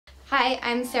Hi,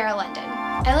 I'm Sarah London.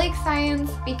 I like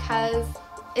science because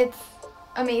it's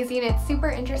amazing, it's super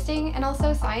interesting, and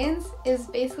also science is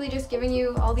basically just giving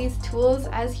you all these tools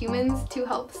as humans to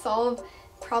help solve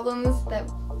problems that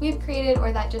we've created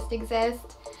or that just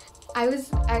exist. I used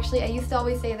to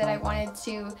always say that I wanted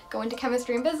to go into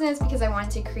chemistry and business because I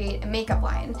wanted to create a makeup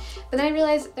line. But then I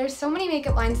realized there's so many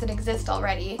makeup lines that exist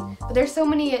already, but there's so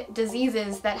many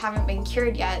diseases that haven't been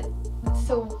cured yet.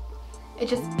 So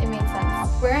it made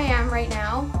sense. Where I am right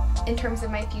now, in terms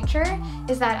of my future,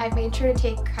 is that I've made sure to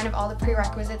take kind of all the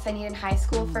prerequisites I need in high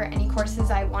school for any courses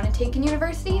I want to take in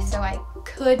university, so I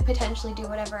could potentially do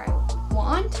whatever I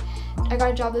want. I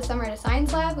got a job this summer at a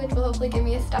science lab, which will hopefully give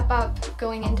me a step up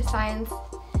going into science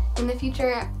in the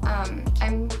future.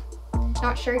 I'm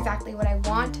not sure exactly what I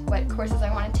want, what courses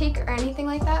I want to take or anything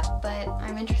like that, but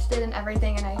I'm interested in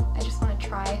everything and I just want to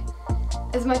try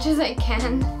as much as I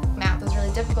can. Math was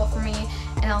really difficult for me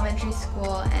in elementary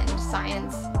school and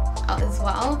science as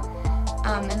well.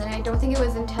 And then I don't think it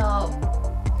was until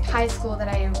high school that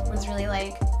I was really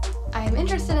like, I'm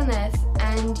interested in this,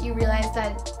 and you realize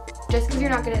that just because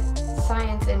you're not good at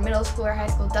science in middle school or high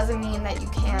school doesn't mean that you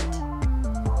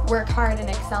can't work hard and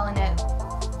excel in it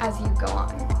as you go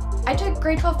on. I took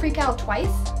grade 12 pre-cal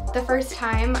twice. The first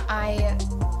time I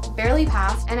barely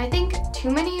passed, and I think too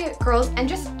many girls, and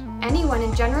just anyone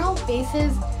in general,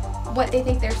 bases what they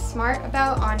think they're smart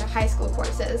about on high school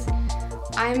courses.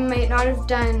 I might not have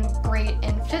done great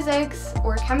in physics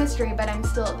or chemistry, but I'm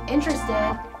still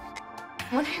interested.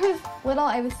 When I was little,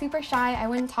 I was super shy. I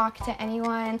wouldn't talk to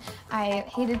anyone. I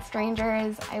hated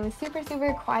strangers. I was super,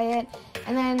 super quiet.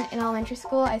 And then in elementary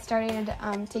school, I started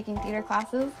taking theater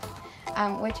classes,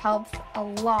 which helped a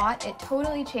lot. It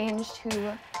totally changed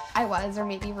who I was, or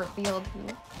maybe revealed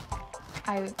who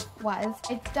I was.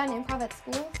 I've done improv at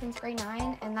school since grade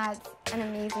 9, and that's an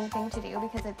amazing thing to do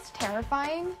because it's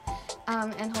terrifying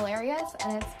and hilarious,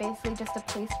 and it's basically just a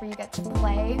place where you get to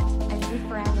play and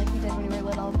goof around like you did when you were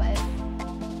little, but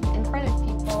in front of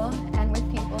people and with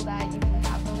people that you can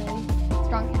have a really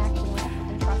strong connection with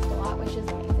and trust a lot, which is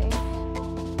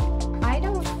amazing. I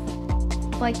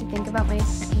don't like to think about my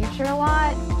future a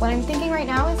lot. What I'm thinking right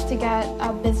now is to get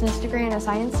a business degree and a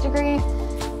science degree,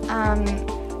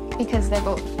 because they're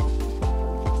both,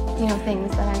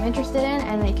 things that I'm interested in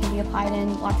and they can be applied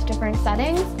in lots of different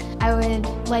settings. I would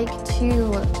like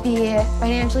to be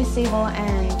financially stable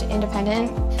and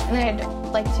independent, and then I'd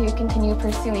like to continue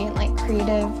pursuing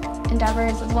creative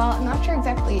endeavors as well. I'm not sure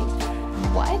exactly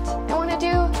what I want to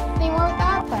do anymore with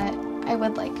that, but I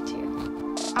would like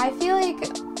to. I feel like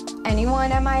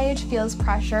anyone at my age feels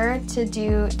pressure to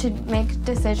make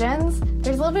decisions.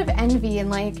 There's a little bit of envy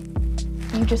and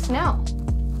you just know.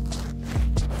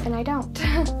 And I don't.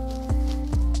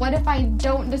 What if I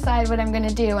don't decide what I'm gonna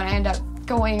do and I end up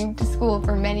going to school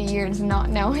for many years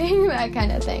not knowing, that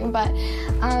kind of thing. But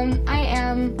I'm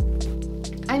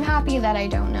happy that I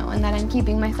don't know and that I'm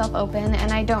keeping myself open,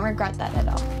 and I don't regret that at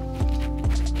all.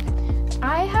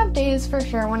 I have days for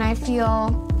sure when I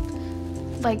feel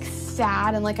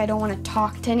sad and I don't want to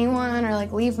talk to anyone or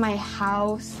leave my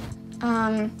house.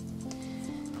 And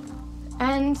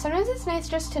sometimes it's nice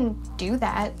just to do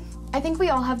that. I think we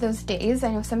all have those days.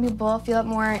 I know some people feel it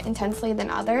more intensely than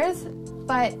others,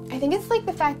 but I think it's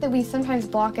the fact that we sometimes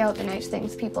block out the nice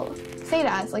things people say to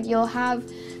us. You'll have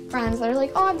friends that are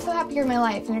like, oh, I'm so happy you're in my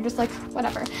life, and you're just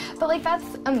whatever. But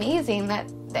that's amazing,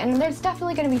 and there's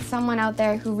definitely going to be someone out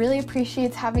there who really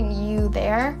appreciates having you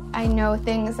there. I know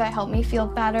things that help me feel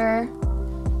better.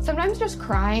 Sometimes just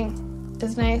crying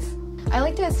is nice. I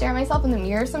like to stare at myself in the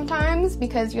mirror sometimes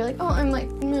because you're oh, I'm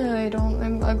no,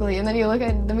 I'm ugly. And then you look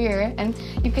at the mirror and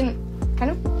you can kind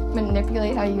of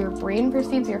manipulate how your brain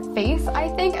perceives your face, I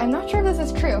think. I'm not sure if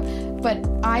this is true, but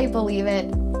I believe it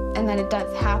and that it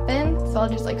does happen. So I'll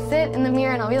just sit in the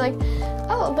mirror and I'll be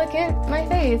oh, look at my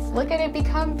face. Look at it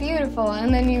become beautiful.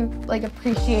 And then you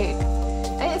appreciate.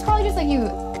 And it's probably just you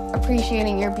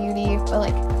appreciating your beauty,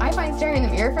 but I find staring in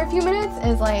the mirror for a few minutes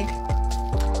is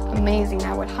amazing.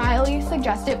 I would highly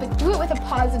suggest it, but do it with a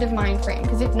positive mind frame,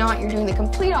 because if not, you're doing the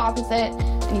complete opposite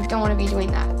and you don't want to be doing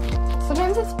that.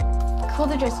 Sometimes it's cool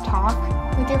to just talk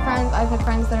with your friends. I've had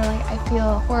friends that are I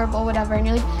feel horrible, whatever, and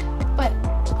you're but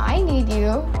I need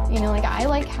you, I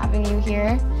like having you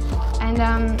here. And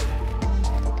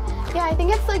yeah, I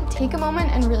think it's take a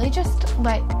moment and really just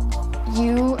let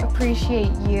you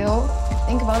appreciate you.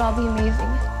 Think about all the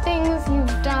amazing things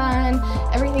you've done,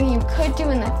 everything you could do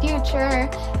in the future,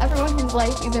 everyone whose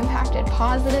life you've impacted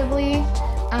positively.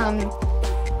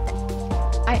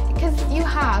 Because you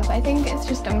have. I think it's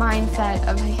just a mindset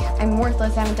of I'm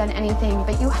worthless, I haven't done anything,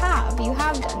 but you have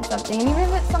done something. And even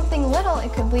if it's something little,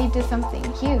 it could lead to something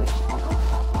huge, you know?